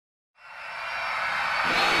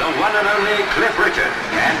the one and only Cliff Richard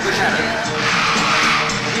and the Shadows.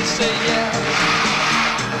 We say yeah.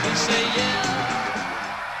 We say yeah.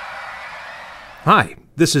 Hi,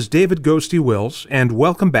 this is David Ghosty Wills, and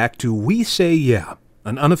welcome back to We Say Yeah,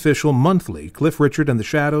 an unofficial monthly Cliff Richard and the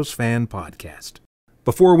Shadows fan podcast.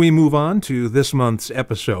 Before we move on to this month's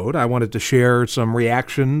episode, I wanted to share some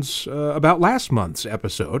reactions about last month's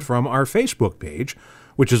episode from our Facebook page,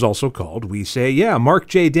 which is also called We Say Yeah. Mark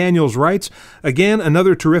J. Daniels writes, again,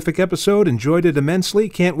 another terrific episode. Enjoyed it immensely.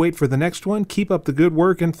 Can't wait for the next one. Keep up the good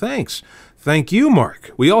work, and thanks. Thank you,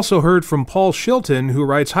 Mark. We also heard from Paul Shilton, who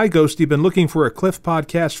writes, Hi, Ghosty. Been looking for a Cliff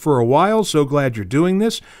podcast for a while. So glad you're doing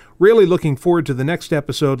this. Really looking forward to the next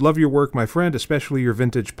episode. Love your work, my friend, especially your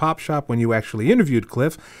vintage pop shop when you actually interviewed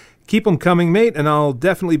Cliff. Keep them coming, mate, and I'll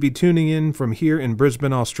definitely be tuning in from here in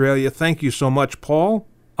Brisbane, Australia. Thank you so much, Paul.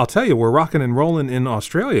 I'll tell you, we're rocking and rolling in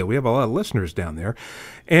Australia. We have a lot of listeners down there.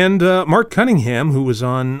 And Mark Cunningham, who was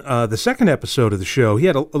on the second episode of the show, he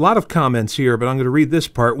had a lot of comments here, but I'm going to read this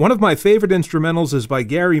part. One of my favorite instrumentals is by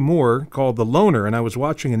Gary Moore called The Loner, and I was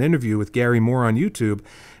watching an interview with Gary Moore on YouTube,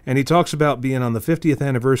 and he talks about being on the 50th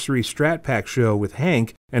anniversary Strat Pack show with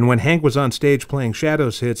Hank, and when Hank was on stage playing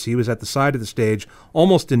Shadows hits, he was at the side of the stage,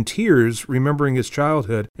 almost in tears, remembering his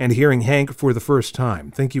childhood and hearing Hank for the first time.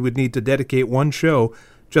 Think you would need to dedicate one show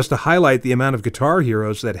just to highlight the amount of guitar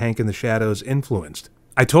heroes that Hank and the Shadows influenced.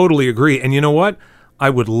 I totally agree, and you know what? I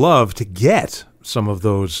would love to get some of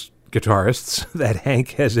those guitarists that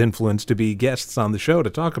Hank has influenced to be guests on the show to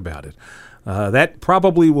talk about it. That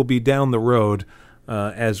probably will be down the road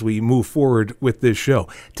as we move forward with this show.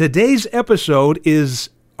 Today's episode is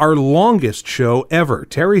our longest show ever.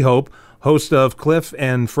 Terry Hope, host of Cliff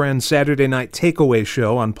and Friends Saturday Night Takeaway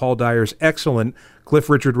Show on Paul Dyer's excellent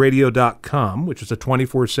CliffRichardRadio.com, which is a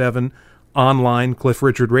 24/7 online Cliff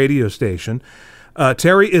Richard radio station.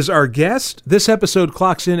 Terry is our guest. This episode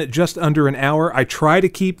clocks in at just under an hour. I try to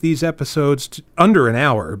keep these episodes under an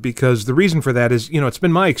hour because the reason for that is, it's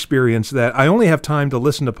been my experience that I only have time to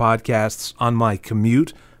listen to podcasts on my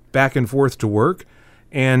commute back and forth to work,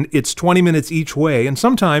 and it's 20 minutes each way, and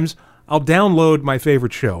sometimes I'll download my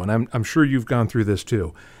favorite show, and I'm sure you've gone through this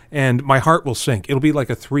too, and my heart will sink. It'll be like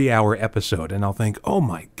a 3-hour episode, and I'll think, oh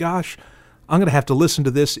my gosh, I'm going to have to listen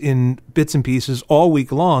to this in bits and pieces all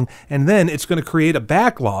week long, and then it's going to create a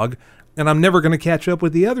backlog, and I'm never going to catch up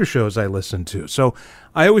with the other shows I listen to. So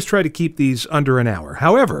I always try to keep these under an hour.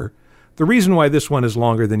 However, the reason why this one is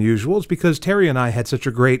longer than usual is because Terry and I had such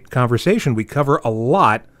a great conversation. We cover a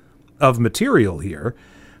lot of material here,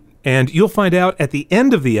 and you'll find out at the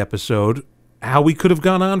end of the episode how we could have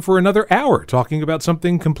gone on for another hour talking about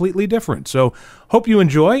something completely different. So hope you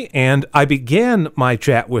enjoy, and I began my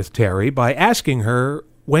chat with Terry by asking her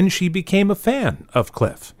when she became a fan of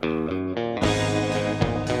Cliff.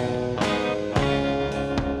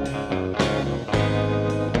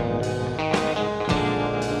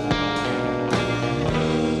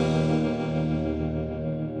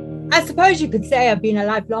 I suppose you could say I've been a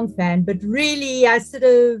lifelong fan, but really I sort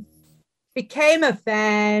of became a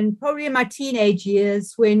fan probably in my teenage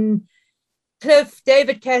years when Cliff,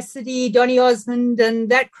 David Cassidy, Donny Osmond, and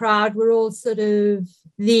that crowd were all sort of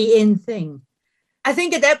the in thing. I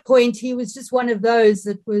think at that point he was just one of those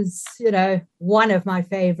that was, one of my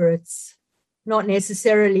favorites, not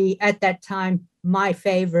necessarily at that time my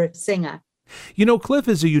favorite singer. Cliff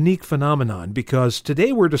is a unique phenomenon because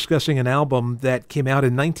today we're discussing an album that came out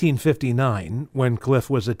in 1959 when Cliff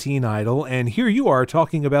was a teen idol, and here you are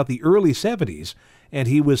talking about the early 70s, and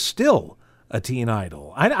he was still a teen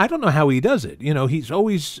idol. I don't know how he does it. He's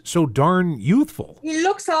always so darn youthful. He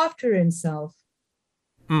looks after himself.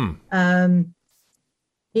 Mm.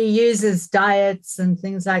 He uses diets and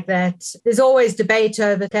things like that. There's always debate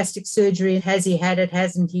over plastic surgery. Has he had it?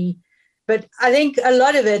 Hasn't he? But I think a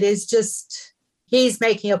lot of it is just he's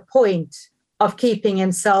making a point of keeping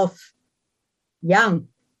himself young.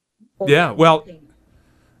 Yeah,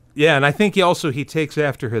 and I think he takes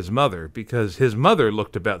after his mother because his mother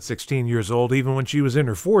looked about 16 years old even when she was in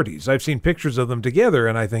her 40s. I've seen pictures of them together,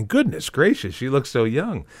 and I think, goodness gracious, she looks so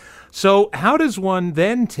young. So how does one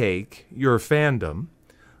then take your fandom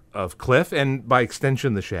of Cliff, and by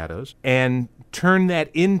extension the Shadows, and turn that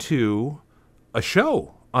into a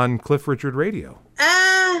show on Cliff Richard Radio?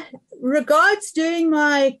 Regards doing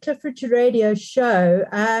my Cliff Richard Radio show,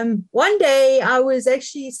 one day I was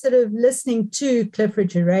actually sort of listening to Cliff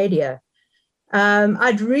Richard Radio.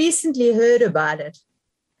 I'd recently heard about it,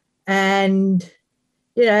 and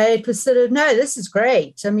it was sort of, no, this is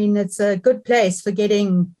great. I mean, it's a good place for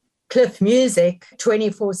getting Cliff music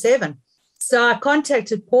 24/7. So I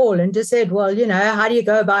contacted Paul and just said, well, how do you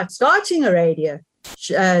go about starting a radio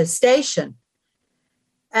station?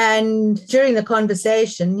 And during the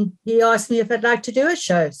conversation, he asked me if I'd like to do a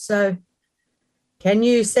show. So can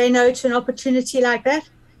you say no to an opportunity like that?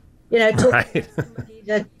 You know, talk Right. to somebody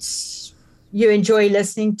that you enjoy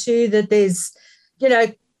listening to, that there's, you know,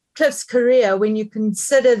 Cliff's career, when you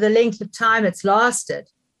consider the length of time it's lasted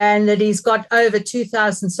and that he's got over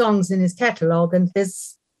 2,000 songs in his catalogue, and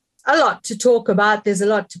there's a lot to talk about. There's a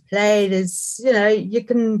lot to play. There's, you know, you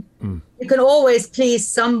can always please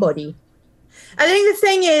somebody. I think the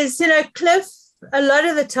thing is, you know, Cliff, a lot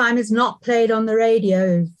of the time is not played on the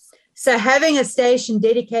radio. So having a station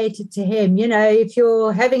dedicated to him, you know, if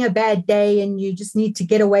you're having a bad day and you just need to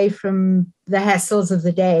get away from the hassles of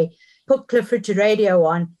the day, put Cliff Richard Radio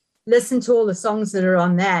on, listen to all the songs that are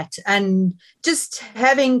on that. And just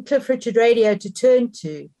having Cliff Richard Radio to turn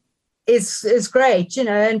to is great, you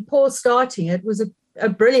know. And Paul starting it was a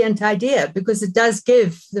brilliant idea, because it does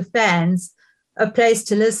give the fans a place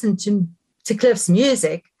to listen to Cliff's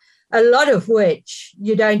music, a lot of which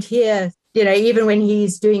you don't hear, you know, even when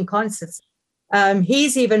he's doing concerts.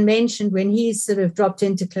 He's even mentioned when he's sort of dropped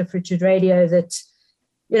into Cliff Richard Radio that,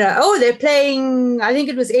 you know, oh, they're playing, I think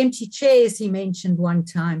it was Empty Chairs he mentioned one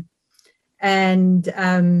time. And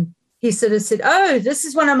he sort of said, oh, this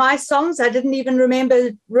is one of my songs. I didn't even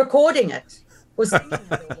remember recording it or singing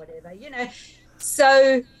it or whatever, you know.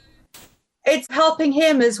 So it's helping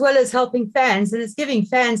him as well as helping fans, and it's giving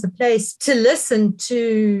fans a place to listen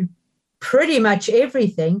to pretty much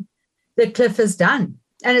everything that Cliff has done.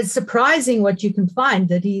 And it's surprising what you can find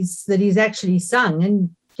that he's actually sung.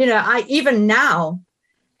 And, you know, I even now,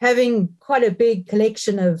 having quite a big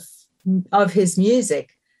collection of his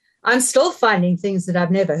music, I'm still finding things that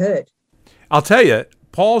I've never heard. I'll tell you,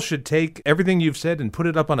 Paul should take everything you've said and put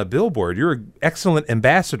it up on a billboard. You're an excellent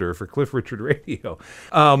ambassador for Cliff Richard Radio.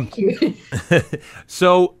 Thank you.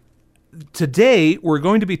 So today we're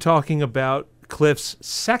going to be talking about Cliff's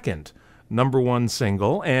second #1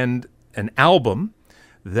 single and an album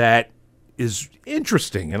that is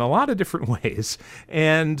interesting in a lot of different ways,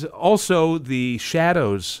 and also the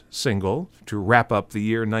Shadows single to wrap up the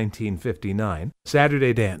year 1959,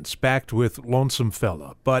 Saturday Dance, backed with Lonesome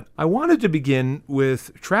Fella. But I wanted to begin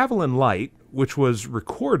with Travelin' Light, which was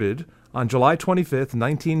recorded on July 25th,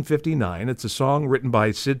 1959. It's a song written by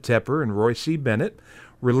Sid Tepper and Roy C. Bennett,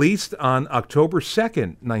 released on October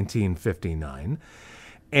 2nd, 1959.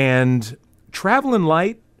 And Travelin'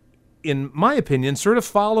 Light, in my opinion, sort of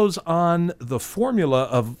follows on the formula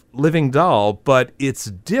of Living Doll, but it's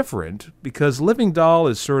different because Living Doll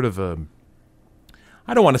is sort of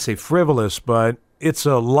I don't want to say frivolous, but it's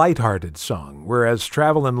a lighthearted song, whereas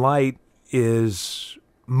Travelin' Light is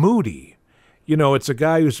moody. You know, it's a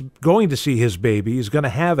guy who's going to see his baby, he's going to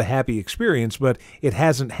have a happy experience, but it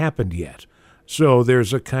hasn't happened yet. So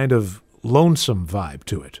there's a kind of lonesome vibe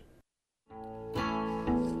to it.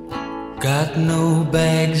 Got no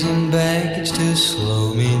bags and baggage to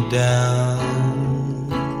slow me down.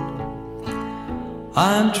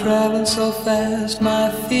 I'm traveling so fast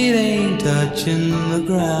my feet ain't touching the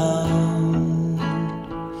ground.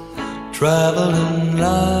 Traveling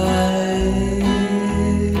light,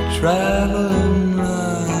 traveling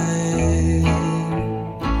light.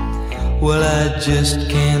 Well, I just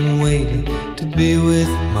can't wait to be with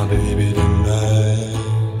my baby tonight.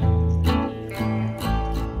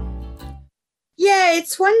 Yeah,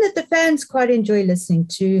 it's one that the fans quite enjoy listening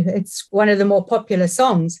to. It's one of the more popular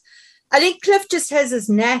songs. I think Cliff just has this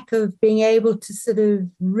knack of being able to sort of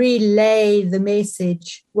relay the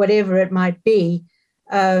message, whatever it might be.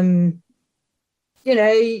 You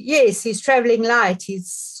know, yes, he's traveling light.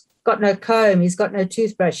 He's got no comb. He's got no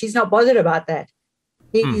toothbrush. He's not bothered about that.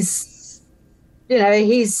 He's, you know,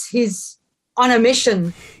 he's on a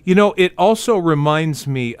mission. You know, it also reminds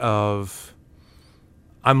me of,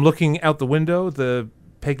 I'm looking out the window, the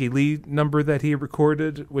Peggy Lee number that he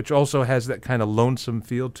recorded, which also has that kind of lonesome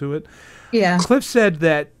feel to it. Yeah. Cliff said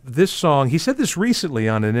that this song, he said this recently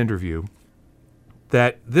on an interview,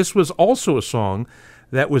 that this was also a song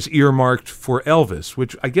that was earmarked for Elvis,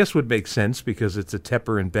 which I guess would make sense because it's a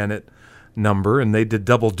Tepper and Bennett number, and they did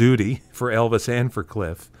double duty for Elvis and for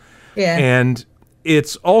Cliff. Yeah. And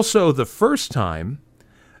it's also the first time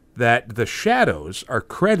that the Shadows are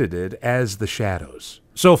credited as the Shadows.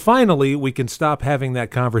 So finally, we can stop having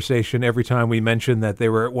that conversation every time we mention that they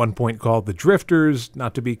were at one point called the Drifters,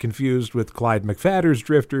 not to be confused with Clyde McPhatter's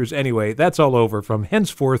Drifters. Anyway, that's all over. From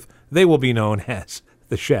henceforth, they will be known as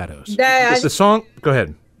the Shadows. The song, go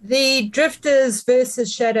ahead. The Drifters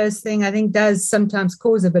versus Shadows thing, I think, does sometimes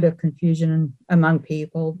cause a bit of confusion among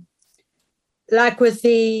people. Like with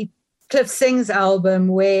the Cliff Sings album,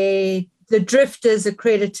 where the Drifters are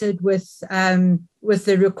credited with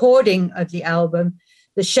the recording of the album,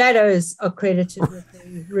 the Shadows are credited with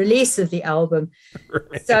the release of the album.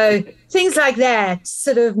 Right. So things like that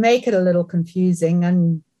sort of make it a little confusing.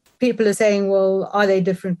 And people are saying, well, are they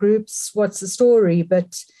different groups? What's the story?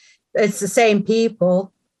 But it's the same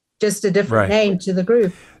people, just a different name to the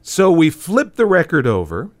group. So we flipped the record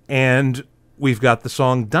over, and we've got the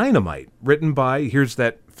song Dynamite, written by, here's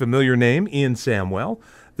that familiar name, Ian Samwell.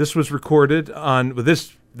 This was recorded on,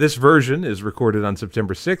 this version is recorded on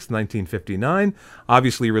September 6th, 1959,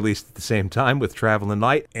 obviously released at the same time with Travelin'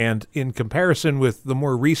 Light. And in comparison with the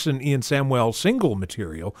more recent Ian Samwell single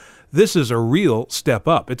material, this is a real step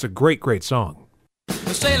up. It's a great, great song.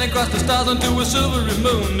 We're sailing across the stars onto a silvery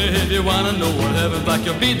moon. If you want to know what heaven's like,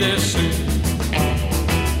 you'll be there soon.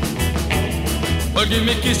 Well, give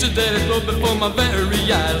me kisses that flow before my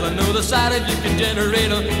very eyes. I know the sight of you can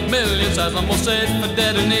generate a million sighs. I'm all set for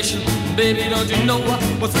detonation. Baby, don't you know what?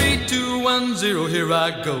 Well, 3, 2, 1, 0, here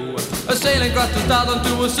I go. A sailing across the stars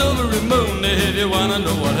onto a silvery moon. If you want to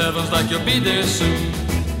know what heaven's like, you'll be there soon.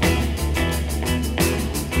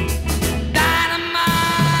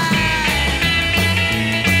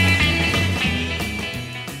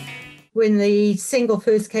 When the single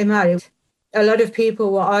first came out, a lot of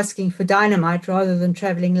people were asking for Dynamite rather than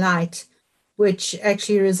Travelin' Light, which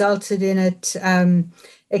actually resulted in it.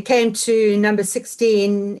 It came to number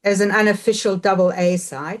 16 as an unofficial double A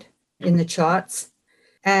side in the charts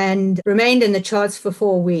and remained in the charts for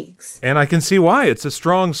 4 weeks. And I can see why. It's a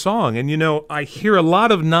strong song. And, you know, I hear a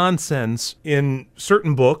lot of nonsense in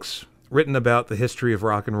certain books written about the history of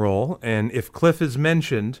rock and roll. And if Cliff is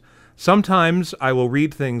mentioned, sometimes I will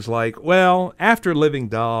read things like, well, after Living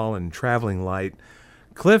Doll and Travelin' Light,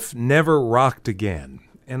 Cliff never rocked again.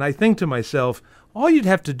 And I think to myself, all you'd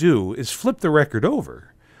have to do is flip the record over.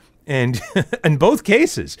 And in both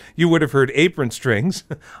cases, you would have heard Apron Strings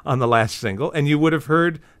on the last single, and you would have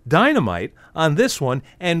heard Dynamite on this one.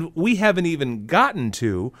 And we haven't even gotten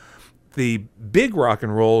to the big rock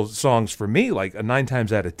and roll songs for me, like a 9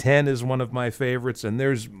 Times Out of 10 is one of my favorites, and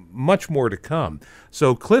there's much more to come.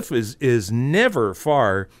 So Cliff is never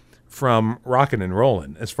far from rockin' and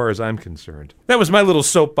rollin', as far as I'm concerned. That was my little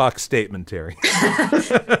soapbox statement, Terry.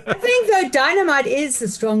 I think, though, Dynamite is the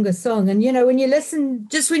strongest song. And, you know, when you listen,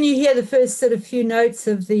 just when you hear the first sort of few notes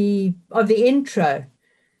of the intro,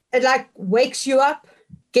 it, like, wakes you up,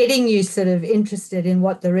 getting you sort of interested in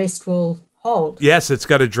what the rest will hold. Yes, it's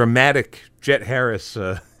got a dramatic Jet Harris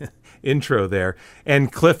intro there. And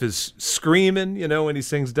Cliff is screaming, you know, when he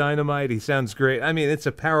sings Dynamite. He sounds great. I mean, it's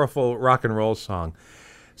a powerful rock and roll song.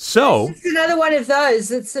 So it's another one of those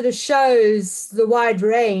that sort of shows the wide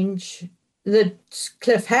range that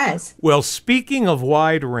Cliff has. Well, speaking of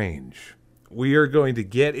wide range, we are going to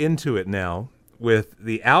get into it now with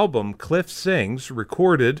the album Cliff Sings,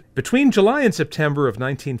 recorded between July and September of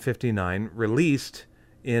 1959, released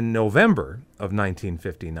in November of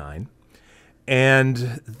 1959. And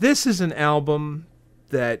this is an album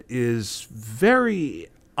that is very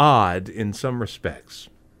odd in some respects,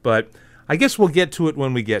 but I guess we'll get to it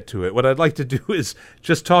when we get to it. What I'd like to do is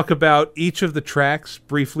just talk about each of the tracks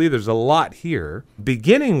briefly. There's a lot here,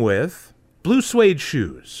 beginning with Blue Suede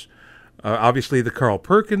Shoes, obviously the Carl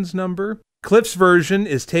Perkins number. Cliff's version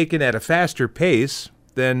is taken at a faster pace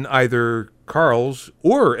than either Carl's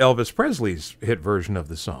or Elvis Presley's hit version of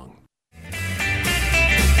the song.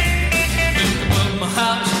 My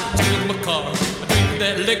house, to my car, I drink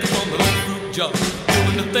that liquor from the fruit jar.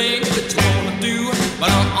 Doing the things that you wanna do, but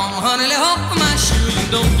honey, lay off of my shoes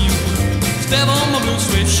and don't you step on my blue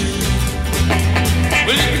suede shoes.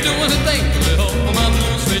 Well, you can do anything, lay off of my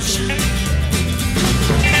blue suede shoes.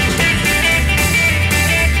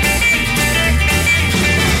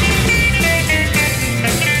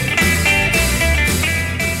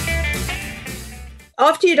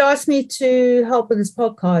 After you'd asked me to help with this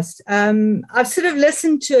podcast, I've sort of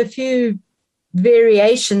listened to a few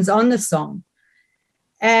variations on the song.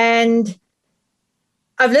 And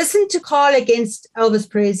I've listened to Carl against Elvis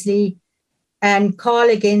Presley and Carl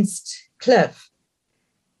against Cliff.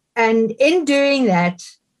 And in doing that,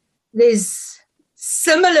 there's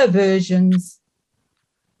similar versions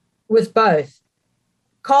with both.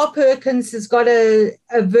 Carl Perkins has got a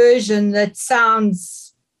version that sounds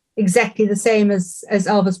exactly the same as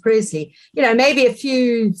Elvis Presley. You know, maybe a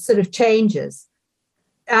few sort of changes.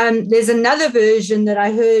 There's another version that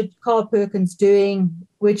I heard Carl Perkins doing,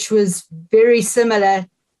 which was very similar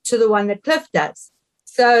to the one that Cliff does.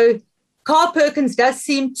 So Carl Perkins does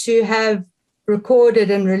seem to have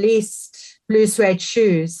recorded and released Blue Suede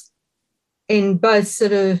Shoes in both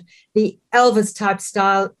sort of the Elvis type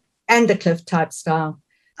style and the Cliff type style.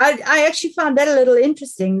 I actually found that a little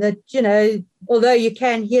interesting that, although you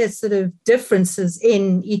can hear sort of differences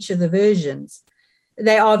in each of the versions,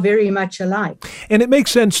 they are very much alike. And it makes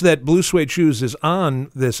sense that Blue Suede Shoes is on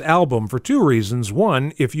this album for two reasons.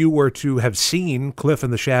 One, if you were to have seen Cliff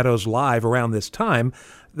and the Shadows live around this time,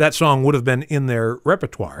 that song would have been in their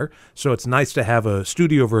repertoire. So it's nice to have a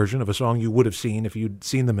studio version of a song you would have seen if you'd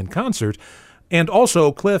seen them in concert. And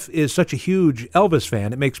also, Cliff is such a huge Elvis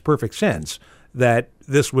fan, it makes perfect sense that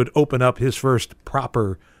this would open up his first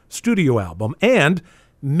proper studio album. And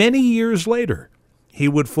many years later, he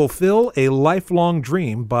would fulfill a lifelong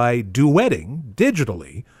dream by duetting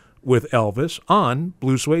digitally with Elvis on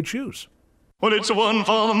Blue Suede Shoes. Well, it's one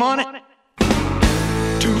for the money,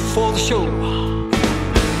 two for the show.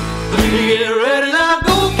 Three, get ready now,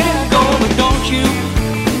 go, can't go, but don't you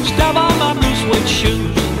step on my blue suede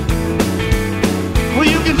shoes. Well,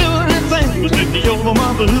 you can do anything, just take me over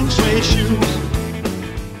my blue suede shoes.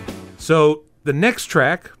 So the next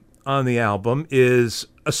track on the album is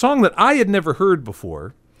a song that I had never heard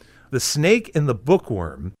before, The Snake and the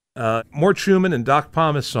Bookworm, Mort Schumann and Doc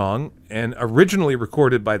Pomus song, and originally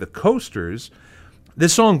recorded by the Coasters.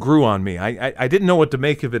 This song grew on me. I didn't know what to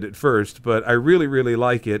make of it at first, but I really, really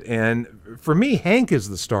like it. And for me, Hank is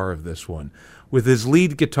the star of this one, with his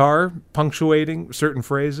lead guitar punctuating certain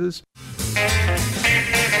phrases.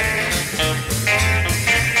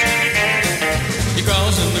 He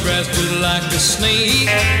crawls in the grass just like a snake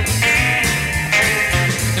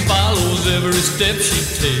and follows every step she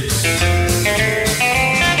takes.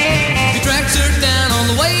 He tracks her down on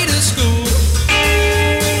the way to school,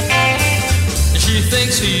 and she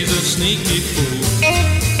thinks he's a sneaky fool.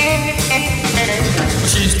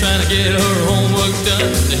 She's trying to get her homework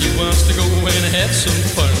done, and he wants to go and have some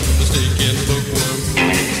fun. The snake and the bookworm,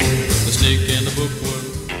 the snake and the bookworm.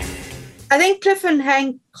 I think Cliff and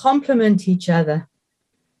Hank complement each other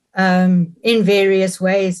in various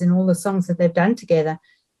ways in all the songs that they've done together.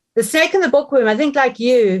 The Snake and the Bookworm, I think like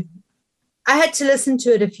you, I had to listen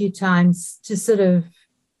to it a few times to sort of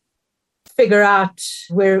figure out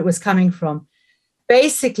where it was coming from.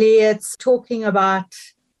 Basically, it's talking about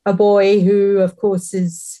a boy who, of course,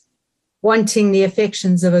 is wanting the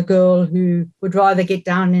affections of a girl who would rather get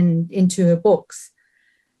down into her books.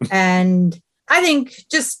 And I think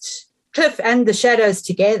just Cliff and the Shadows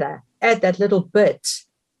together add that little bit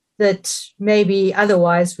that maybe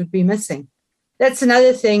otherwise would be missing. That's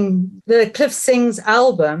another thing. The Cliff Sings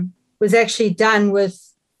album was actually done with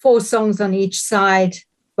 4 songs on each side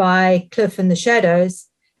by Cliff and the Shadows,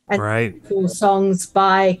 and Right. 4 songs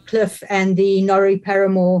by Cliff and the Norrie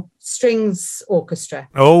Paramore Strings Orchestra.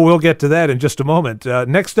 Oh, we'll get to that in just a moment.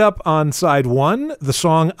 Next up on side 1, the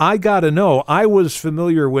song I Gotta Know. I was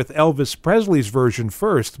familiar with Elvis Presley's version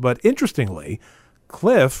first, but interestingly,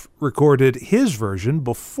 Cliff recorded his version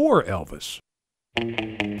before Elvis.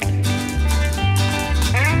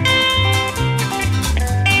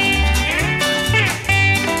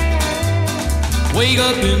 Wake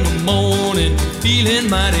up in the morning, feeling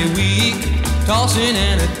mighty weak, tossing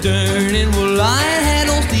and a-turning. Well, I ain't had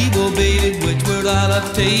no sleep, oh baby, which word I'll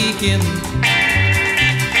have taken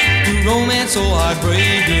to romance or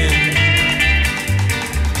heartbreaking.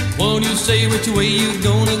 Won't you say which way you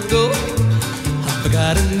gonna go? I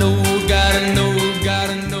gotta know, gotta know,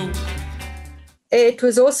 gotta know. It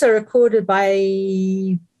was also recorded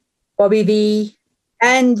by Bobby Vee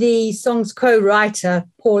and the song's co-writer,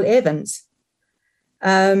 Paul Evans.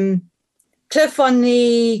 Cliff on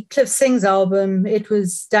the Cliff Sings album, it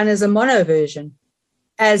was done as a mono version,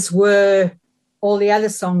 as were all the other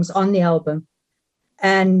songs on the album.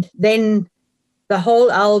 And then the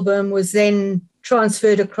whole album was then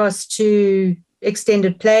transferred across to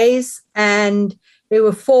extended plays, and there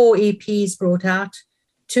were 4 EPs brought out.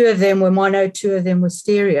 2 of them were mono, 2 of them were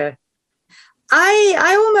stereo.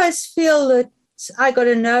 I almost feel that I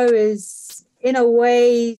Gotta Know is, in a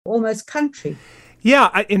way, almost country.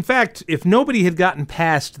 Yeah, in fact, if nobody had gotten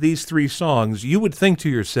past these 3 songs, you would think to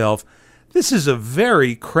yourself, this is a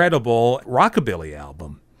very credible rockabilly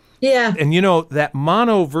album. Yeah. And you know, that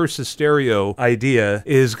mono versus stereo idea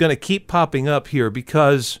is going to keep popping up here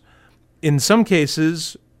because in some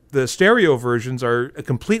cases, the stereo versions are a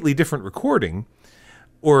completely different recording,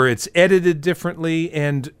 or it's edited differently.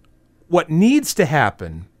 And what needs to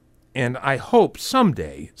happen, and I hope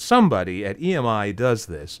someday somebody at EMI does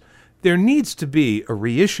this, there needs to be a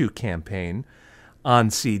reissue campaign on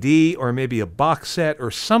CD or maybe a box set or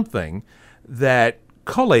something that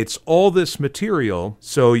collates all this material.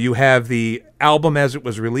 So you have the album as it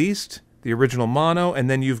was released, the original mono, and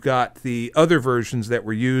then you've got the other versions that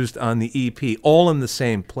were used on the EP, all in the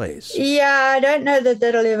same place. Yeah, I don't know that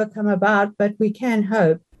that'll ever come about, but we can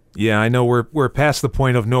hope. Yeah, I know we're past the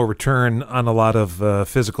point of no return on a lot of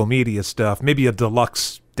physical media stuff. Maybe a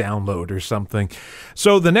deluxe download or something.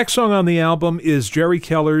 So the next song on the album is Jerry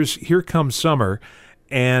Keller's Here Comes Summer.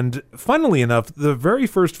 And funnily enough, the very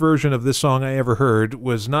first version of this song I ever heard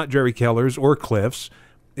was not Jerry Keller's or Cliff's.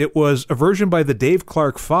 It was a version by the Dave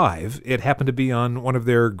Clark Five. It happened to be on one of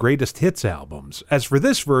their greatest hits albums. As for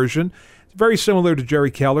this version, it's very similar to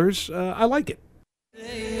Jerry Keller's. I like it.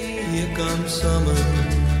 Hey, here comes summer.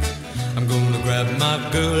 I'm gonna grab my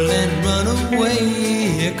girl and run away.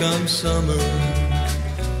 Here comes summer.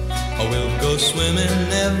 I will go swimming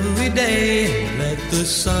every day and let the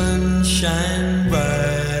sun shine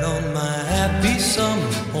bright on my happy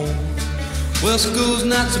summer home. Well, school's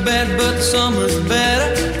not so bad, but the summer's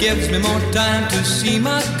better. Gives me more time to see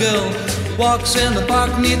my girl. Walks in the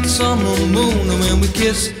park neath the summer moon, and when we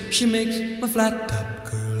kiss, she makes my flat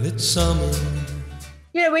top girl. It's summer.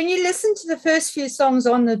 You know, when you listen to the first few songs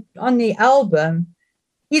on the album,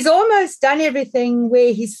 he's almost done everything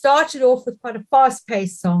where he started off with quite a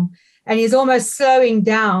fast-paced song, and he's almost slowing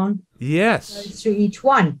down. Yes. Through each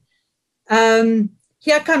one.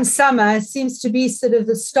 Here Comes Summer seems to be sort of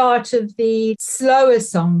the start of the slower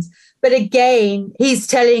songs, but again, he's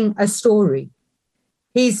telling a story.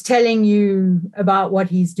 He's telling you about what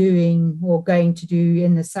he's doing or going to do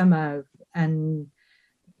in the summer, and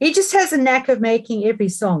he just has a knack of making every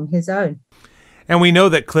song his own. And we know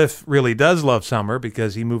that Cliff really does love summer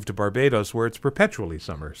because he moved to Barbados where it's perpetually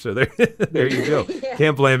summer. So there you go. Yeah.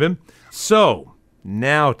 Can't blame him. So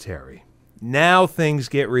now, Terry, now things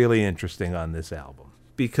get really interesting on this album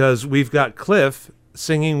because we've got Cliff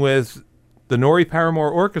singing with the Norrie Paramore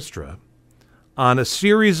Orchestra on a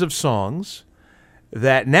series of songs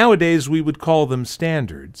that nowadays we would call them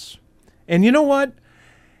standards. And you know what?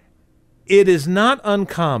 It is not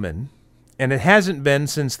uncommon, and it hasn't been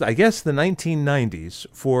since, I guess, the 1990s,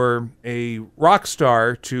 for a rock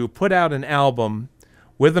star to put out an album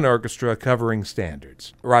with an orchestra covering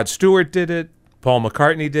standards. Rod Stewart did it. Paul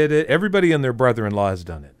McCartney did it. Everybody and their brother-in-law has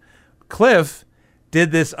done it. Cliff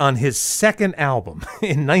did this on his second album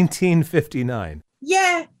in 1959.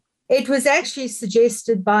 Yeah, it was actually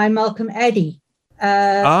suggested by Malcolm Addy.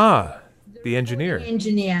 The engineer. The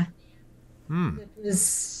engineer.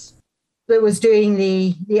 That was doing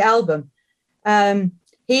the album.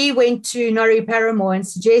 He went to Norrie Paramore and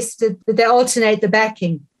suggested that they alternate the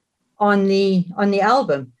backing on the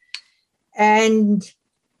album. And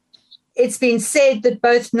it's been said that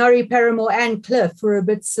both Norrie Paramore and Cliff were a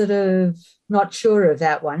bit sort of not sure of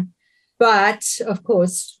that one. But, of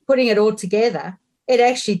course, putting it all together, it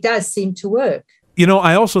actually does seem to work. You know,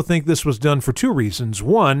 I also think this was done for two reasons.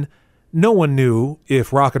 One, no one knew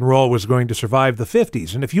if rock and roll was going to survive the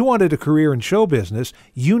 50s. And if you wanted a career in show business,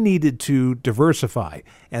 you needed to diversify.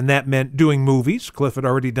 And that meant doing movies. Cliff had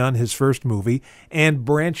already done his first movie, and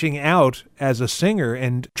branching out as a singer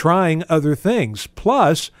and trying other things.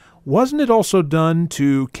 Plus, wasn't it also done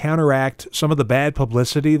to counteract some of the bad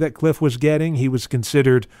publicity that Cliff was getting? He was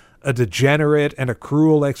considered a degenerate and a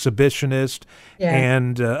cruel exhibitionist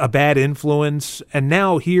and a bad influence. And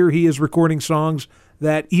now here he is recording songs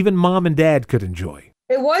that even mom and dad could enjoy.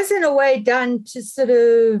 It was in a way done to sort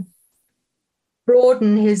of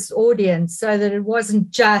broaden his audience so that it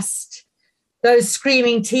wasn't just those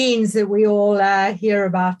screaming teens that we all hear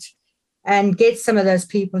about, and get some of those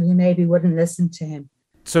people who maybe wouldn't listen to him.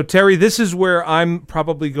 So, Terry, this is where I'm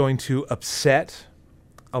probably going to upset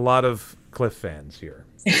a lot of Cliff fans here.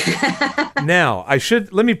 Now,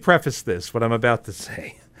 let me preface this, what I'm about to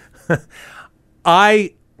say.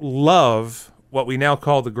 I love what we now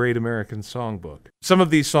call the Great American Songbook. Some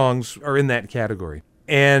of these songs are in that category.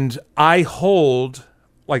 And I hold,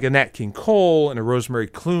 like a Nat King Cole and a Rosemary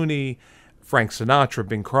Clooney, Frank Sinatra,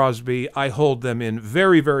 Bing Crosby, I hold them in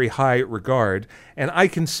very, very high regard. And I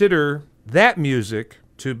consider that music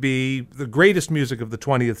to be the greatest music of the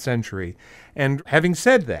 20th century. And having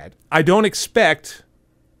said that, I don't expect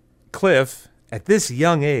Cliff, at this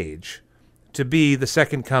young age, to be the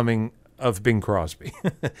second coming of Bing Crosby.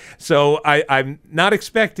 So I'm not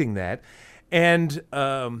expecting that. And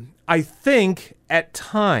I think at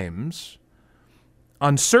times,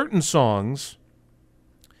 on certain songs,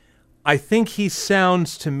 I think he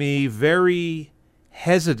sounds to me very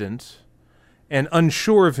hesitant and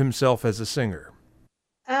unsure of himself as a singer.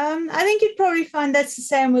 I think you'd probably find that's the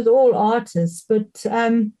same with all artists. But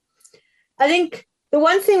I think the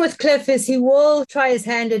one thing with Cliff is he will try his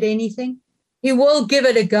hand at anything. He will give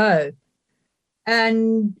it a go.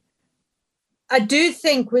 And I do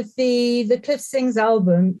think with the Cliff Sings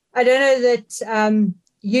album, I don't know that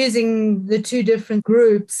using the two different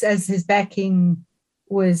groups as his backing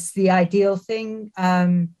was the ideal thing.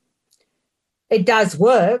 it does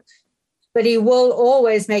work, but he will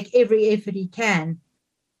always make every effort he can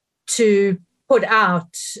to put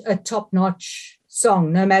out a top-notch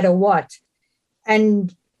song, no matter what.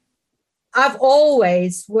 And I've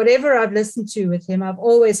always, whatever I've listened to with him, I've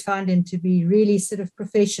always found him to be really sort of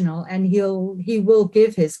professional, and he will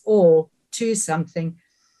give his all to something,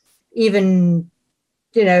 even,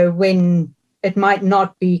 when it might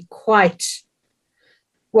not be quite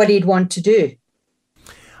what he'd want to do.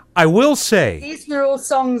 I will say, these were all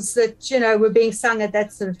songs that, were being sung at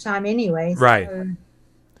that sort of time anyway. Right.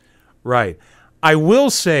 Right. I will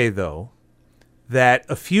say, though, that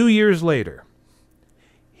a few years later,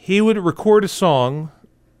 he would record a song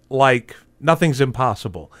like Nothing's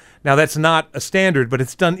Impossible. Now, that's not a standard, but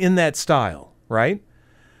it's done in that style, right?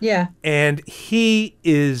 Yeah. And he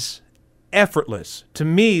is effortless. To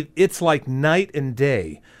me, it's like night and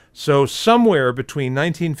day. So somewhere between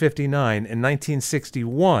 1959 and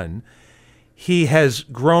 1961, he has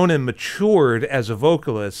grown and matured as a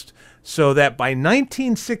vocalist so that by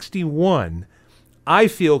 1961, I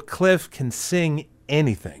feel Cliff can sing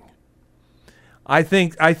anything. I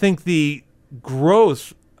think the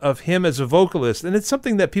growth of him as a vocalist, and it's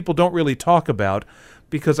something that people don't really talk about,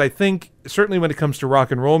 because I think, certainly when it comes to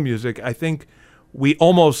rock and roll music, I think we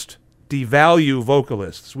almost devalue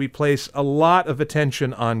vocalists. We place a lot of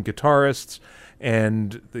attention on guitarists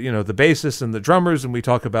and the bassists and the drummers, and we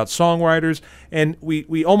talk about songwriters, and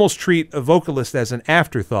we almost treat a vocalist as an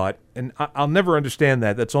afterthought, and I'll never understand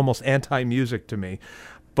that. That's almost anti-music to me.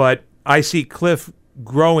 But I see Cliff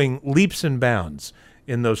growing leaps and bounds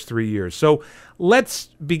in those 3 years. So let's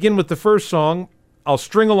begin with the first song, I'll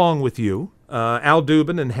String Along With You, Al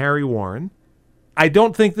Dubin and Harry Warren. I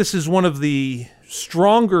don't think this is one of the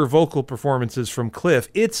stronger vocal performances from Cliff.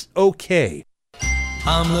 It's okay.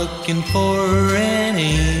 I'm looking for an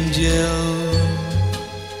angel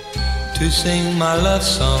to sing my love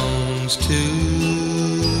songs to,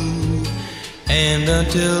 and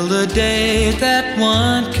until the day that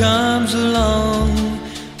one comes along,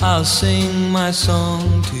 I'll sing my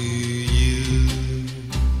song to you.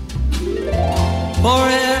 For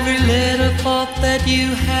every little thought that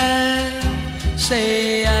you have,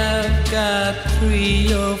 say I've got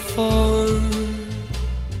 3 or 4.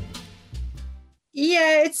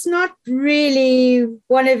 Yeah, it's not really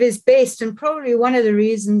one of his best, and probably one of the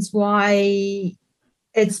reasons why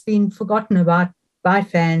it's been forgotten about by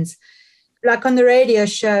fans. Like on the radio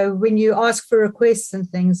show, when you ask for requests and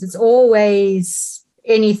things, it's always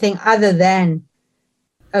anything other than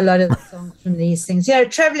a lot of the songs from these things.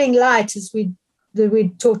 Traveling Light, as we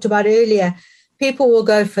talked about earlier, people will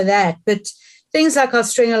go for that. But things like I'll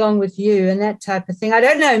String Along With You and that type of thing, I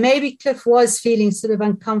don't know, maybe Cliff was feeling sort of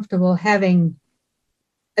uncomfortable having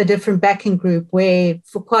a different backing group, where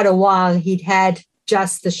for quite a while he'd had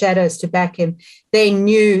just the Shadows to back him. They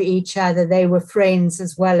knew each other. They were friends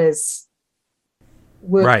as well as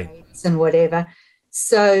workmates and whatever.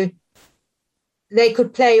 So they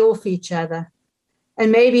could play off each other.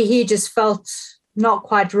 And maybe he just felt not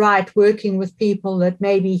quite right working with people that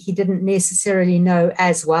maybe he didn't necessarily know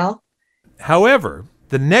as well. However,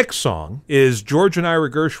 the next song is George and Ira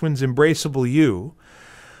Gershwin's Embraceable You,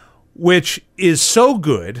 which is so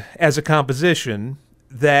good as a composition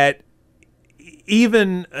that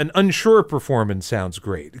even an unsure performance sounds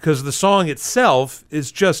great, because the song itself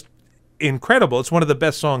is just incredible. It's one of the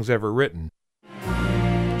best songs ever written.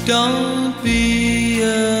 Don't be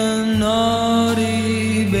a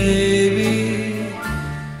naughty baby,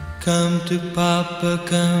 come to Papa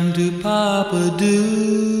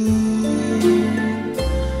do,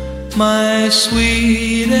 my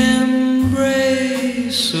sweet embraceable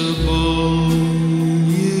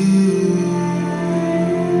you.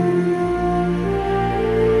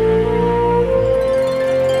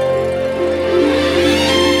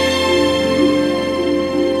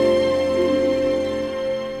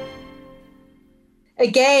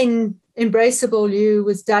 Again, Embraceable You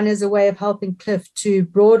was done as a way of helping Cliff to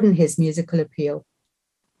broaden his musical appeal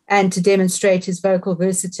and to demonstrate his vocal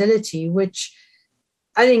versatility, which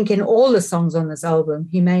I think in all the songs on this album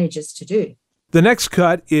he manages to do. The next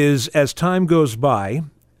cut is As Time Goes By.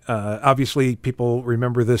 Obviously, people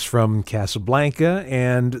remember this from Casablanca,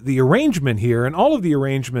 and the arrangement here, and all of the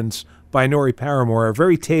arrangements by Norrie Paramor, are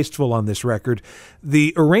very tasteful on this record.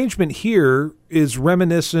 The arrangement here is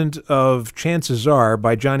reminiscent of Chances Are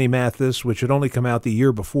by Johnny Mathis, which had only come out the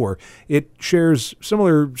year before. It shares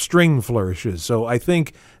similar string flourishes, so I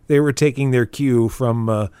think they were taking their cue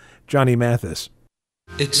from Johnny Mathis.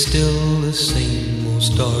 It's still the same old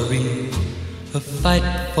story, a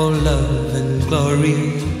fight for love and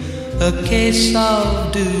glory, a case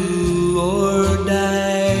of do or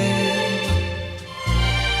die.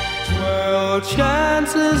 your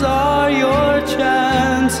chances are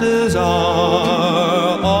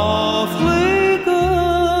awfully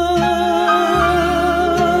good.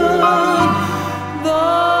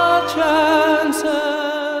 The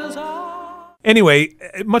chances are... Anyway,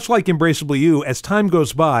 much like Embraceably You, As Time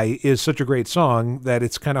Goes By is such a great song that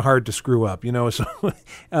it's kind of hard to screw up, you know. So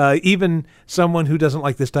even someone who doesn't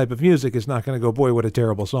like this type of music is not going to go, boy, what a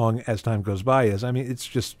terrible song As Time Goes By is. I mean,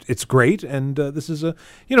 it's great, and this is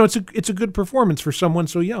it's a good performance for someone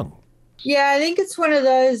so young. Yeah, I think it's one of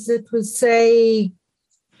those that was, say,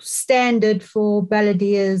 standard for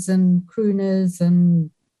balladeers and crooners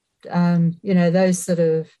and, those sort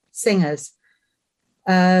of singers.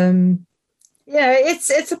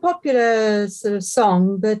 It's a popular sort of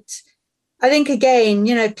song, but I think, again,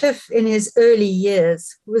 Cliff in his early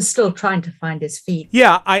years was still trying to find his feet.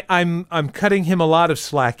 Yeah, I'm cutting him a lot of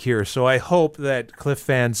slack here, so I hope that Cliff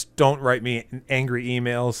fans don't write me angry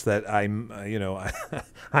emails that I'm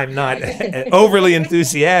not overly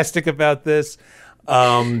enthusiastic about this.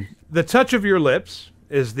 The Touch of Your Lips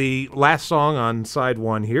is the last song on side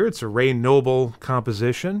one here. It's a Ray Noble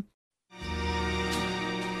composition.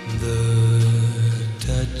 The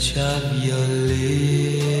touch of your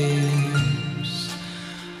lips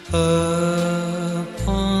upon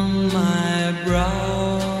my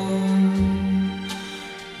brow,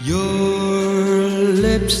 your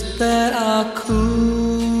lips that are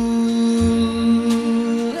cool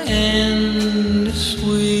and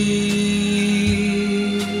sweet.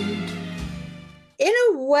 In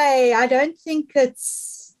a way, I don't think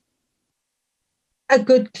it's a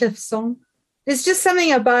good Cliff song. There's just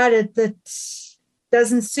something about it that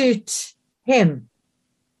doesn't suit him.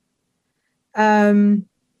 Again,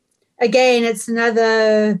 it's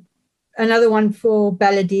another one for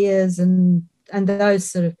balladeers and those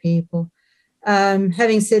sort of people.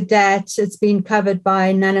 Having said that, it's been covered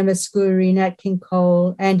by Nana Muscuri, Nat King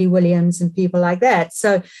Cole, Andy Williams, and people like that.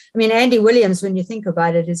 So, I mean, Andy Williams, when you think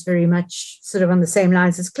about it, is very much sort of on the same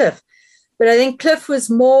lines as Cliff. But I think Cliff was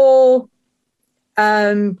more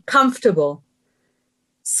comfortable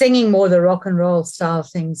singing more the rock and roll style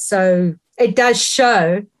things. So it does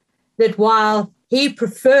show that while he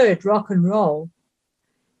preferred rock and roll,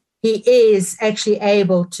 he is actually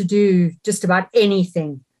able to do just about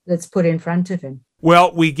anything that's put in front of him.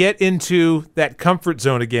 Well, we get into that comfort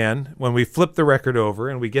zone again when we flip the record over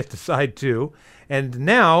and we get to side two. And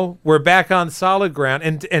now we're back on solid ground.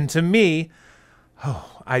 And to me,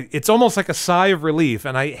 it's almost like a sigh of relief,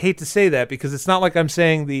 and I hate to say that because it's not like I'm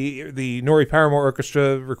saying the Norrie Paramore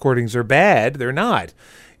Orchestra recordings are bad. They're not.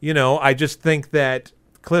 I just think that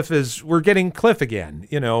we're getting Cliff again,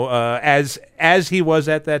 as he was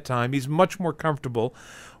at that time. He's much more comfortable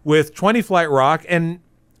with 20 Flight Rock, and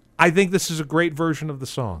I think this is a great version of the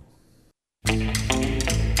song.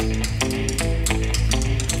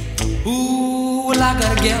 Ooh, well, I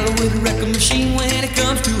got a gal with a record machine. When it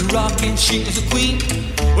comes to rockin', she is a queen.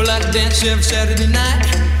 Well, I dance every Saturday night.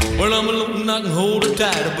 Well, I'm alone, I can hold her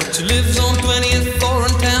tighter, but she lives on 20th floor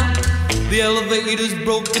in town. The elevator's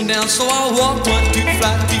broken down, so I'll walk 1, 2,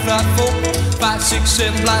 flight 3, flight 4, 5, 6,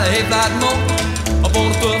 7, flight 8, flight more. Up on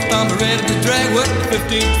the 12th, I'm ready to drag. Well, the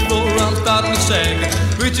 15th floor, I'm starting to sag.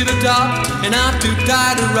 Reaching the top, and I'm too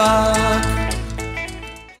tired to rock.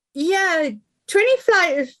 Yeah, 20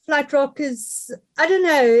 Flight Rock is, I don't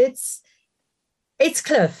know, it's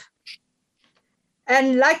Cliff.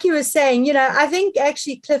 And like you were saying, I think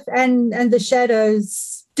actually Cliff and the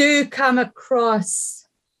Shadows do come across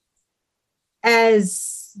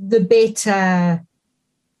as the better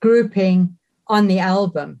grouping on the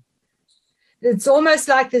album. It's almost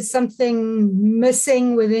like there's something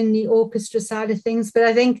missing within the orchestra side of things. But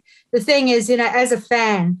I think the thing is, as a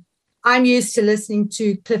fan, I'm used to listening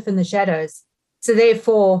to Cliff and the Shadows. So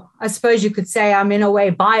therefore, I suppose you could say I'm in a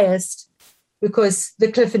way biased because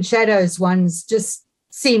the Cliff and Shadows ones just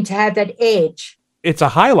seem to have that edge. It's a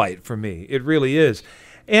highlight for me. It really is.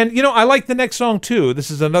 And, I like the next song, too.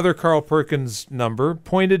 This is another Carl Perkins number,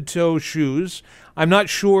 Pointed Toe Shoes. I'm not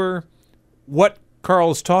sure what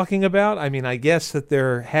Carl's talking about. I mean, I guess that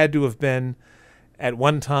there had to have been, at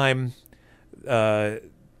one time,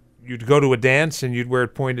 you'd go to a dance and you'd wear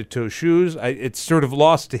pointed toe shoes. It's sort of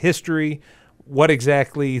lost to history what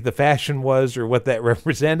exactly the fashion was or what that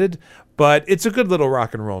represented, but it's a good little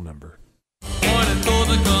rock and roll number. Pointed toes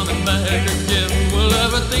are coming back again. Well,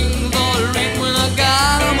 everything's all right when I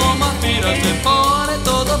got them on my feet. I said, pointed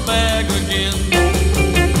toes are back again.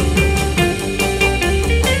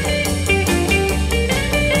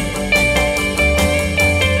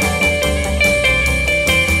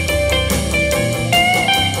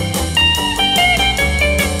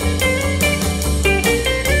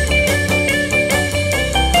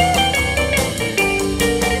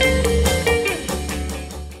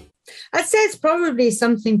 probably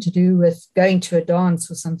something to do with going to a dance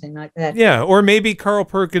or something like that. Yeah, or maybe Carl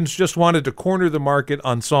Perkins just wanted to corner the market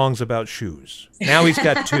on songs about shoes. Now he's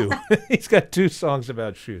got two. He's got 2 songs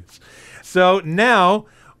about shoes. So now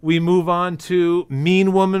we move on to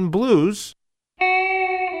Mean Woman Blues.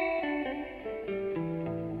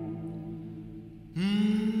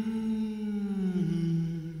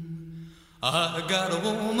 I got a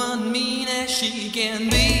woman mean as she can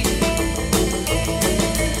be.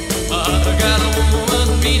 I got a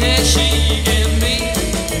woman mean as she can be.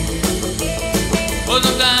 Well,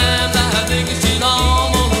 sometimes I think she's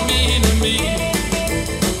almost mean to me.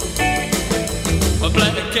 A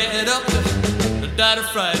black cat up, died of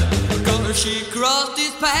fright, because she crossed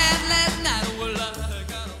his path last night. Well, I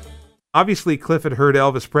got a Obviously, Cliff had heard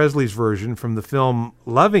Elvis Presley's version from the film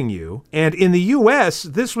Loving You, and in the U.S.,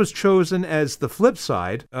 this was chosen as the flip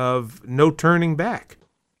side of No Turning Back.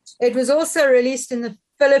 It was also released in the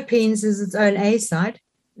Philippines as its own A-side.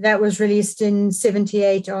 That was released in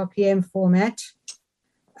 78 RPM format.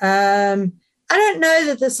 I don't know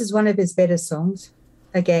that this is one of his better songs,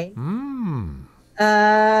 again.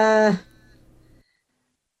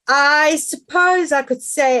 I suppose I could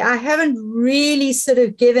say I haven't really sort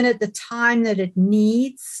of given it the time that it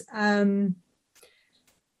needs. As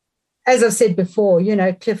I've said before, you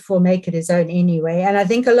know, Cliff will make it his own anyway. And I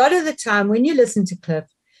think a lot of the time when you listen to Cliff,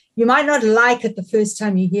 you might not like it the first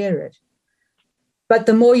time you hear it. But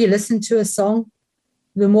the more you listen to a song,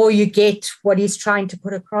 the more you get what he's trying to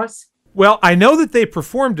put across. Well, I know that they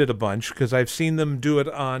performed it a bunch because I've seen them do it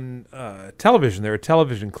on television. There are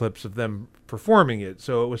television clips of them performing it,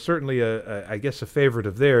 so it was certainly I guess a favorite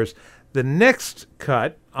of theirs. The next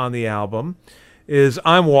cut on the album is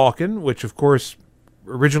I'm Walkin', which of course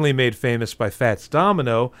originally made famous by Fats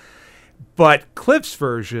Domino, but Cliff's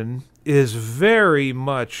version is very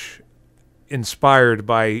much inspired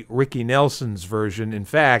by Ricky Nelson's version. In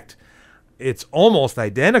fact, it's almost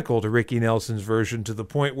identical to Ricky Nelson's version to the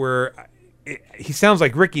point where he sounds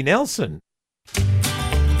like Ricky Nelson. I'm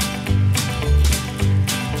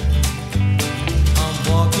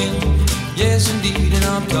walking, yes indeed, and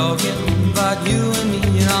I'm talking about you and me,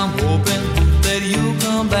 and I'm hoping that you'll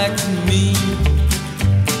come back to me.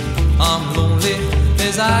 I'm lonely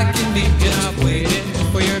as I can be, and I'm waiting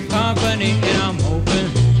for your company, and I'm hoping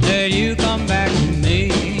that you come back to me.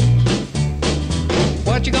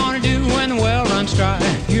 What you gonna do when the well runs dry?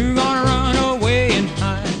 You're gonna run away and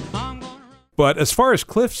hide. I'm gonna run. But as far as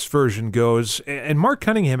Cliff's version goes, and Mark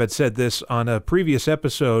Cunningham had said this on a previous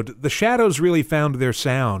episode, the Shadows really found their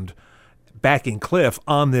sound backing Cliff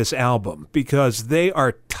on this album because they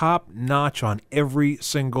are top-notch on every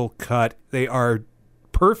single cut. They are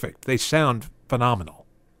perfect. They sound phenomenal.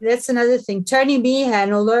 That's another thing. Tony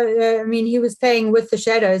Meehan, although, he was playing with the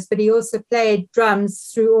Shadows, but he also played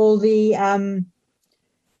drums through all the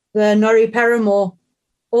Norrie Paramore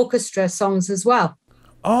orchestra songs as well.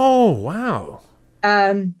 Oh, wow.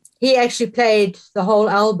 He actually played the whole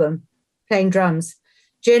album, playing drums,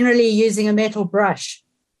 generally using a metal brush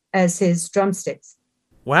as his drumsticks.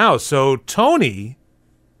 Wow, so Tony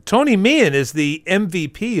Meehan is the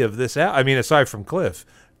MVP of this album. I mean, aside from Cliff.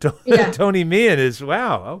 Tony Meehan is,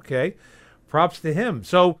 wow, okay. Props to him.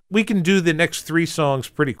 So we can do the next 3 songs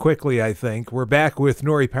pretty quickly, I think. We're back with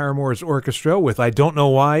Norrie Paramore's orchestra with I Don't Know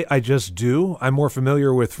Why, I Just Do. I'm more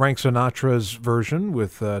familiar with Frank Sinatra's version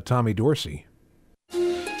with Tommy Dorsey.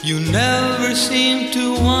 You never seem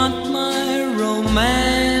to want my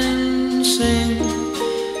romancing.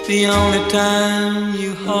 The only time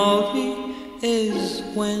you hold me is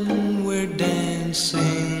when we're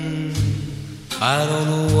dancing. I don't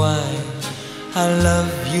know why I love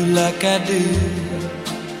you like I do.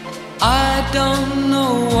 I don't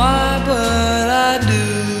know why, but I do.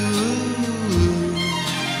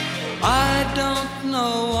 I don't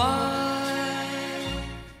know why.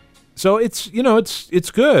 So it's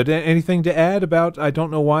good. Anything to add about I Don't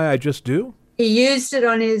Know Why, I Just Do? He used it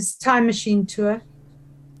on his Time Machine tour.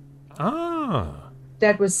 Ah.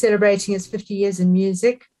 That was celebrating his 50 years in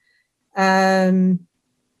music.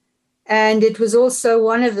 And it was also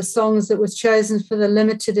one of the songs that was chosen for the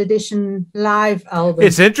limited edition live album.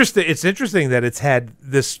 It's interesting that it's had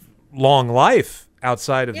this long life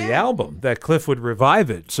outside of the album, that Cliff would revive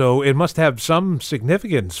it. So it must have some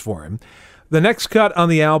significance for him. The next cut on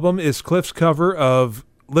the album is Cliff's cover of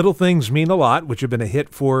Little Things Mean a Lot, which had been a hit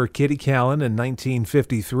for Kitty Kallen in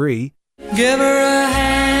 1953. Give her a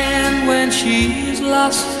hand when she's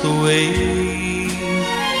lost the way.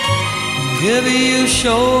 Give her your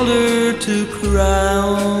shoulder to cry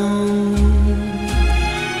on.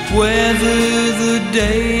 Whether the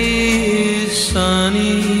day is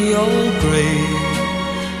sunny or gray,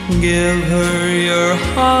 Give her your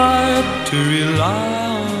heart to rely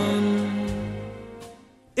on.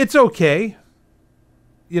 It's okay.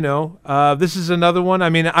 You know, this is another one. I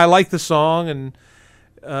mean, I like the song, and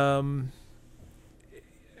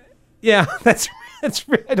yeah, that's.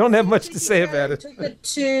 I don't have much to say about it. Took it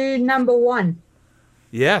to number 1.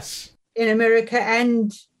 Yes. In America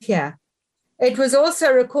and here. It was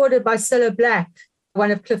also recorded by Cilla Black,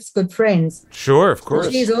 one of Cliff's good friends. Sure, of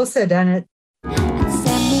course. She's also done it.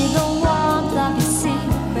 Send me the warmth of your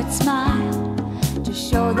secret smile to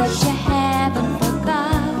show that you haven't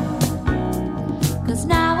forgot. 'Cause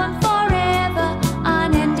now and forever,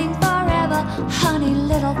 unending forever, honey,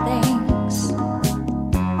 little things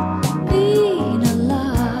mean a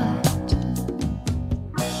lot.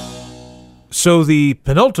 So the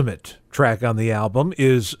penultimate track on the album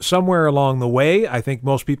is Somewhere Along the Way. I think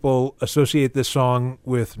most people associate this song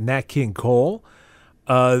with Nat King Cole.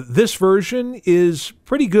 This version is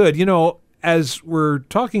pretty good. You know, as we're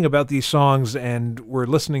talking about these songs and we're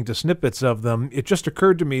listening to snippets of them, it just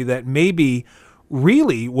occurred to me that maybe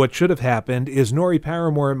really what should have happened is Norrie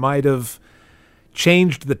Paramor might have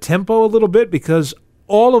changed the tempo a little bit, because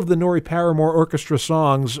all of the Norrie Paramor Orchestra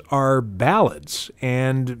songs are ballads,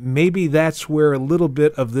 and maybe that's where a little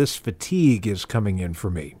bit of this fatigue is coming in for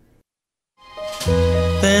me.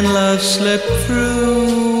 Then love slipped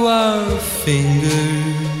through our fingers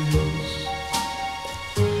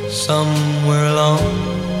somewhere along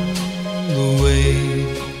the way.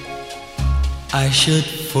 I should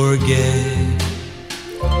forget,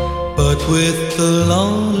 but with the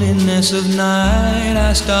loneliness of night,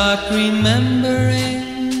 I start remembering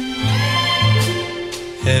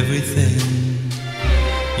everything.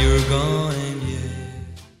 You're gone and yet.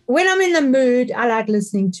 When I'm in the mood, I like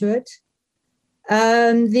listening to it.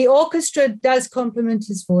 The orchestra does complement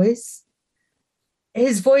his voice.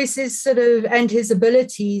 His voice is sort of, and his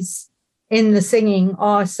abilities in the singing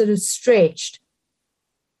are sort of stretched,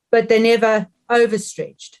 but they're never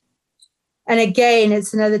overstretched. And again,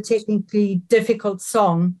 it's another technically difficult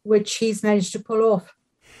song, which he's managed to pull off.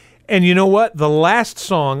 And you know what? The last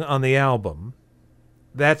song on the album,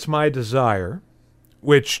 That's My Desire,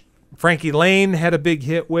 which Frankie Laine had a big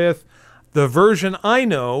hit with. The version I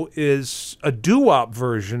know is a doo-wop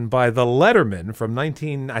version by the Lettermen from I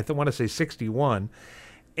want to say 61.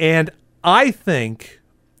 And I think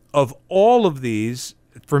of all of these,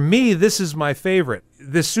 for me, this is my favorite.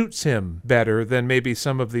 This suits him better than maybe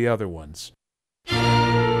some of the other ones.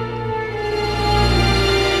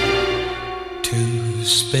 To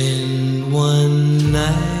spend one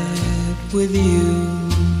night with you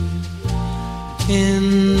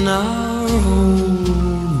in our old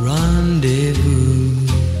rendezvous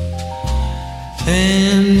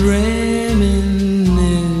and reminisce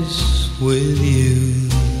with you.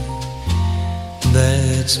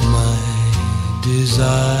 That's my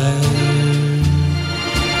desire.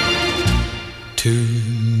 To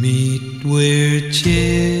meet where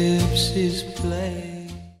gypsies play.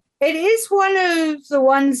 It is one of the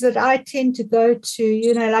ones that I tend to go to,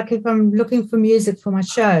 you know, like if I'm looking for music for my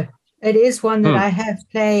show. It is one that I have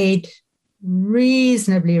played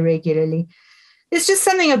reasonably regularly. There's just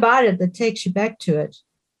something about it that takes you back to it.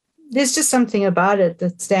 There's just something about it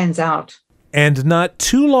that stands out. And not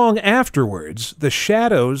too long afterwards, the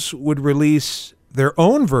Shadows would release their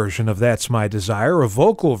own version of That's My Desire, a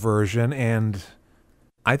vocal version, and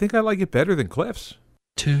I think I like it better than Cliff's.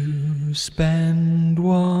 To spend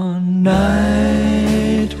one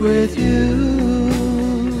night with you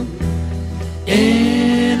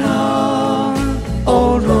in our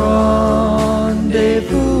old rendezvous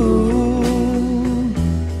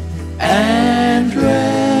and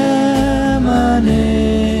reminisce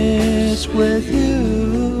with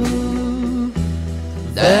you.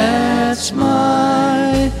 That's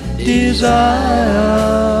my desire.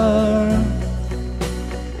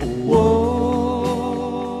 Whoa.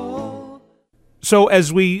 So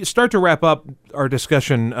as we start to wrap up our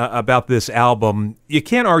discussion about this album, you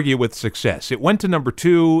can't argue with success. It went to number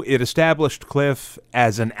 2. It established Cliff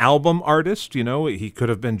as an album artist. You know, he could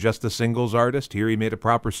have been just a singles artist. Here he made a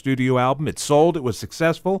proper studio album. It sold. It was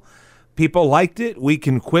successful. People liked it. We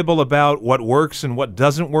can quibble about what works and what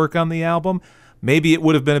doesn't work on the album. Maybe it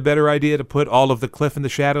would have been a better idea to put all of the Cliff and the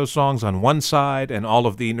Shadows songs on one side and all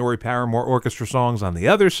of the Norrie Paramor Orchestra songs on the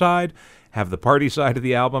other side, have the party side of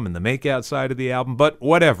the album and the make-out side of the album, but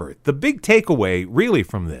whatever. The big takeaway, really,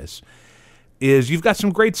 from this is you've got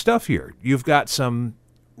some great stuff here. You've got some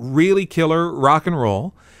really killer rock and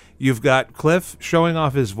roll. You've got Cliff showing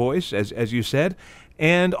off his voice, as you said,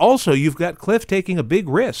 and also you've got Cliff taking a big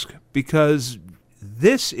risk, because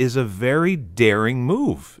this is a very daring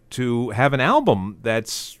move to have an album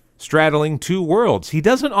that's straddling two worlds. He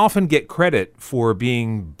doesn't often get credit for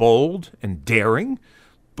being bold and daring,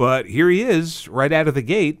 but here he is right out of the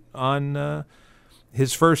gate on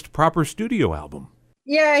his first proper studio album.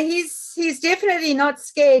 Yeah, he's definitely not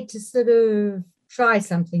scared to sort of try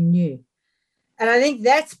something new. And I think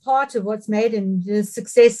that's part of what's made him the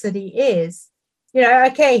success that he is. You know,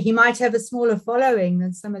 okay, he might have a smaller following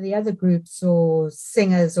than some of the other groups or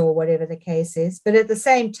singers or whatever the case is. But at the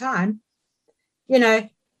same time, you know,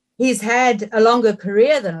 he's had a longer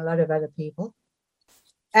career than a lot of other people.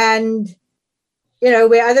 And, you know,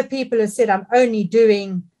 where other people have said, I'm only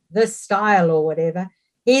doing this style or whatever,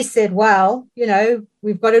 he said, well, you know,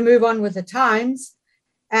 we've got to move on with the times.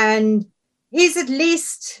 And he's at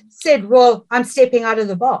least said, well, I'm stepping out of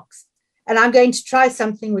the box and I'm going to try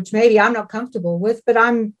something which maybe I'm not comfortable with, but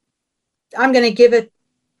I'm going to give it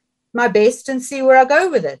my best and see where I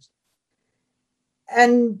go with it.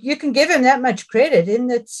 And you can give him that much credit in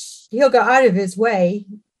that he'll go out of his way,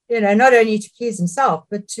 you know, not only to please himself,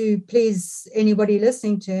 but to please anybody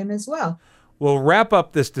listening to him as well. We'll wrap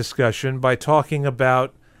up this discussion by talking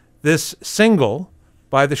about this single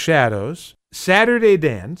by The Shadows. Saturday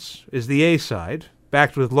Dance is the A-side,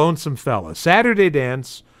 backed with Lonesome Fella. Saturday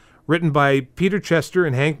Dance, written by Peter Chester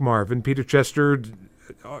and Hank Marvin. Peter Chester,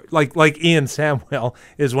 like Ian Samwell,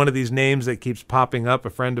 is one of these names that keeps popping up, a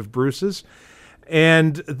friend of Bruce's.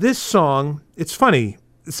 And this song, it's funny,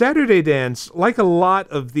 Saturday Dance, like a lot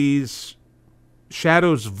of these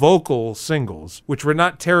Shadows vocal singles, which were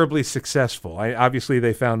not terribly successful. Obviously,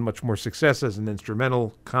 they found much more success as an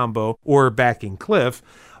instrumental combo or backing Cliff,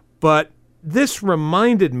 but this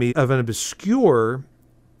reminded me of an obscure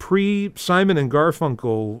pre-Simon and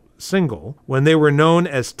Garfunkel single when they were known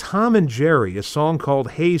as Tom and Jerry, a song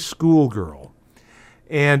called Hey Schoolgirl.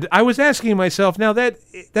 And I was asking myself, now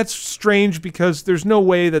that's strange because there's no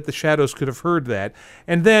way that the Shadows could have heard that.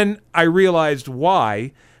 And then I realized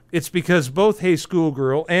why. It's because both Hey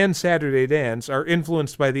Schoolgirl and Saturday Dance are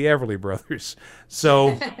influenced by the Everly Brothers.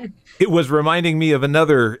 So it was reminding me of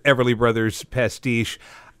another Everly Brothers pastiche.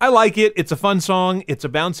 I like it. It's a fun song. It's a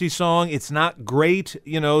bouncy song. It's not great.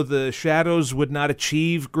 You know, the Shadows would not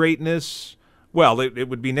achieve greatness. Well, it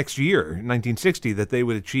would be next year, 1960, that they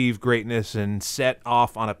would achieve greatness and set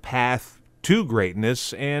off on a path to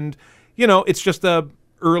greatness. And, you know, it's just a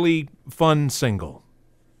early, fun single.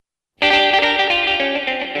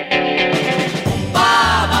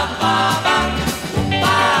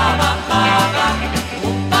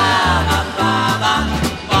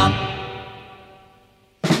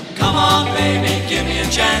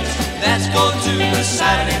 Let's go to the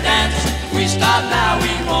Saturday dance. We start now, we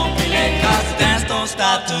won't be late, cause the dance don't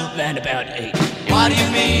start till around about 8. What do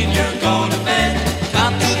you mean you're going to bed?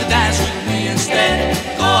 Come to the dance with me instead.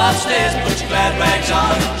 Go upstairs, put your glad rags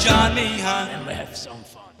on, and join me, hon, and we'll have some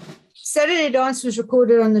fun. Saturday Dance was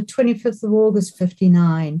recorded on the 25th of August,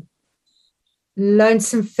 59.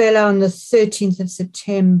 Lonesome Fella on the 13th of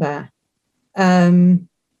September. I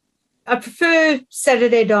prefer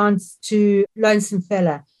Saturday Dance to Lonesome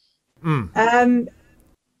Fella.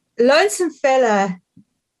 Lonesome Fella,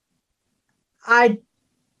 I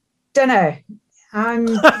don't know. I'm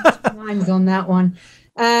minds on that one.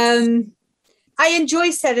 I enjoy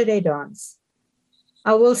Saturday Dance.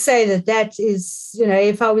 I will say that is, you know,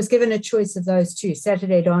 if I was given a choice of those two,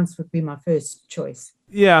 Saturday Dance would be my first choice.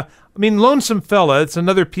 Yeah. I mean, Lonesome Fella, it's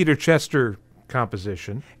another Peter Chester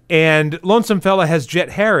composition. And Lonesome Fella has Jet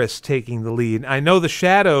Harris taking the lead. I know the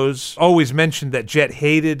Shadows always mentioned that Jet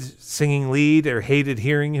hated singing lead or hated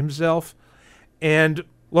hearing himself. And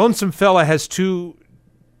Lonesome Fella has two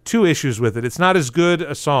issues with it. It's not as good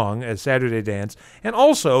a song as Saturday Dance. And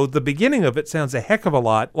also, the beginning of it sounds a heck of a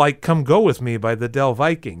lot like Come Go With Me by the Del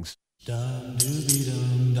Vikings. Dum dooby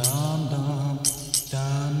dum dum dum,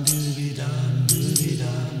 dum dooby dum dooby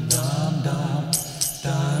dum dum dum,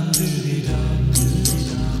 dum dooby dum dooby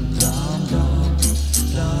dum dum dum,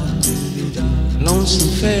 dum dooby dum.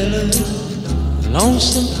 Lonesome fella,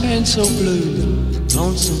 lonesome and so blue,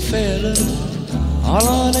 lonesome fella, all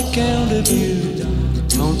on account of you.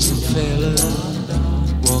 Lonesome fella,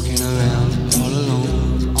 walking around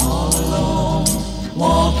all alone,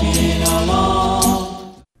 walking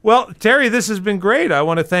alone. Well, Terry, this has been great. I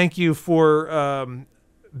want to thank you for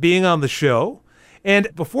being on the show.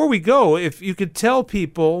 And before we go, if you could tell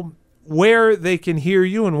people where they can hear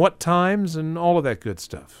you and what times and all of that good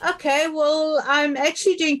stuff. Okay, well, I'm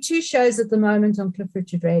actually doing 2 shows at the moment on Cliff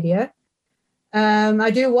Richard Radio.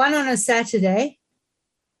 I do one on a Saturday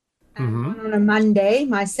and one on a Monday.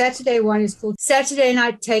 My Saturday one is called Saturday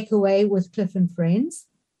Night Takeaway with Cliff and Friends.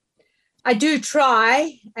 I do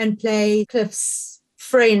try and play Cliff's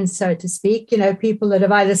friends, so to speak, people that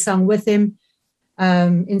have either sung with him,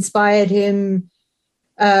 inspired him,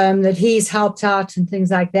 that he's helped out and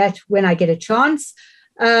things like that when I get a chance.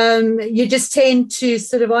 You just tend to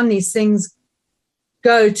sort of on these things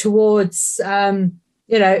go towards,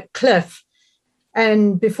 Cliff.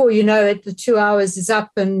 And before you know it, the 2 hours is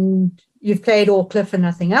up and you've played all Cliff and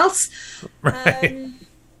nothing else. Right.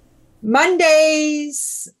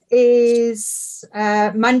 Mondays is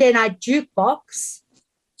Monday Night Jukebox,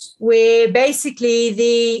 where basically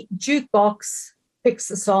the jukebox picks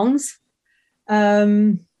the songs.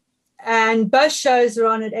 And both shows are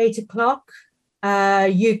on at 8 o'clock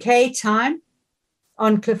UK time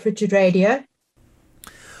on Cliff Richard Radio.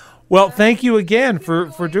 Well, thank you again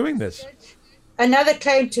for doing this. Another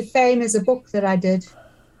claim to fame is a book that I did.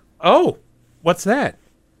 Oh, what's that?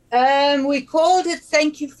 We called it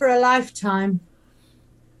Thank You for a Lifetime.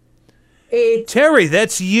 Terry,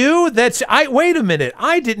 that's you? Wait a minute.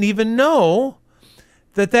 I didn't even know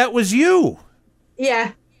that was you.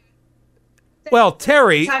 Yeah. Well,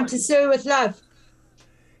 Terry, Time to Serve with Love.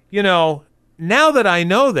 Now that I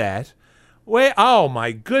know that, oh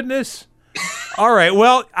my goodness. All right,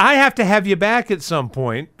 well, I have to have you back at some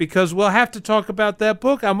point because we'll have to talk about that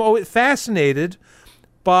book. I'm always fascinated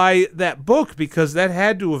by that book because that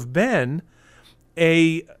had to have been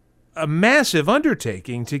a massive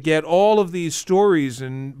undertaking to get all of these stories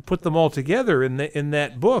and put them all together in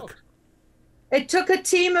that book. It took a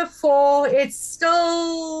team of 4. It's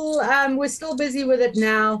still we're still busy with it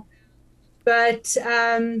now, but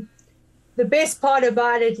the best part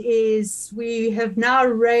about it is we have now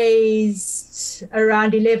raised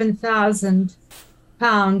around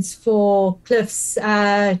 £11,000 for Cliff's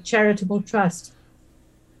charitable trust.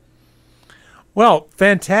 Well,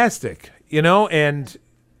 fantastic. And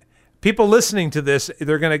people listening to this,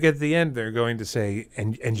 they're going to get to the end. They're going to say,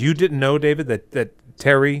 and you didn't know, David, that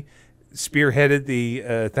Terry spearheaded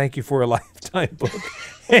the Thank You for a Lifetime book.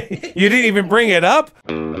 You didn't even bring it up?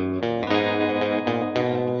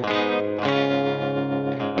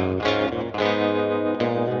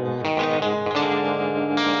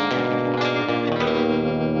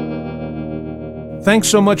 Thanks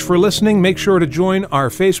so much for listening. Make sure to join our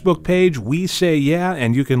Facebook page, We Say Yeah,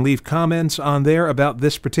 and you can leave comments on there about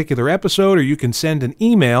this particular episode, or you can send an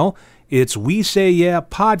email. It's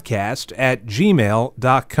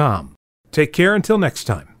wesayyapodcast@gmail.com. Take care until next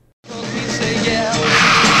time. We say yeah,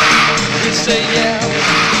 we say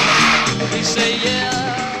yeah, we say